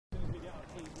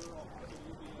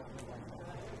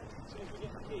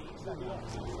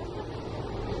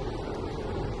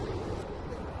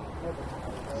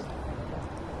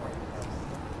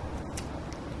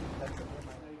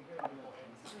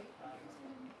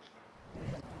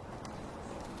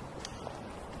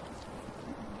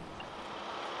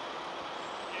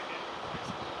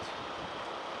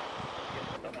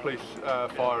Police,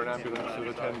 fire and ambulance have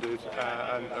attended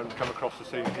and come across the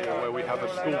scene here where we have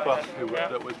a school bus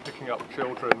that was picking up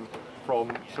children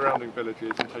from surrounding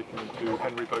villages and taking them to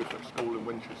Henry Beaufort School in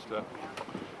Winchester.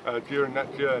 During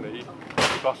that journey,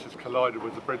 the bus has collided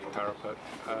with the bridge parapet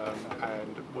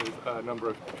and with a number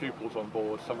of pupils on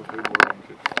board, some of whom were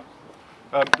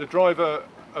injured. The driver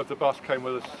of the bus came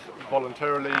with us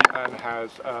voluntarily and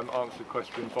has answered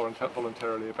questions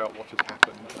voluntarily about what has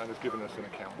happened and has given us an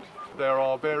account. There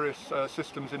are various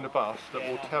systems in the bus that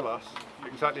will tell us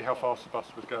exactly how fast the bus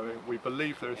was going. We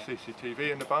believe there is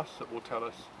CCTV in the bus that will tell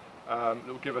us, that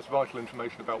will give us vital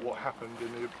information about what happened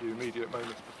in the immediate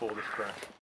moments before this crash.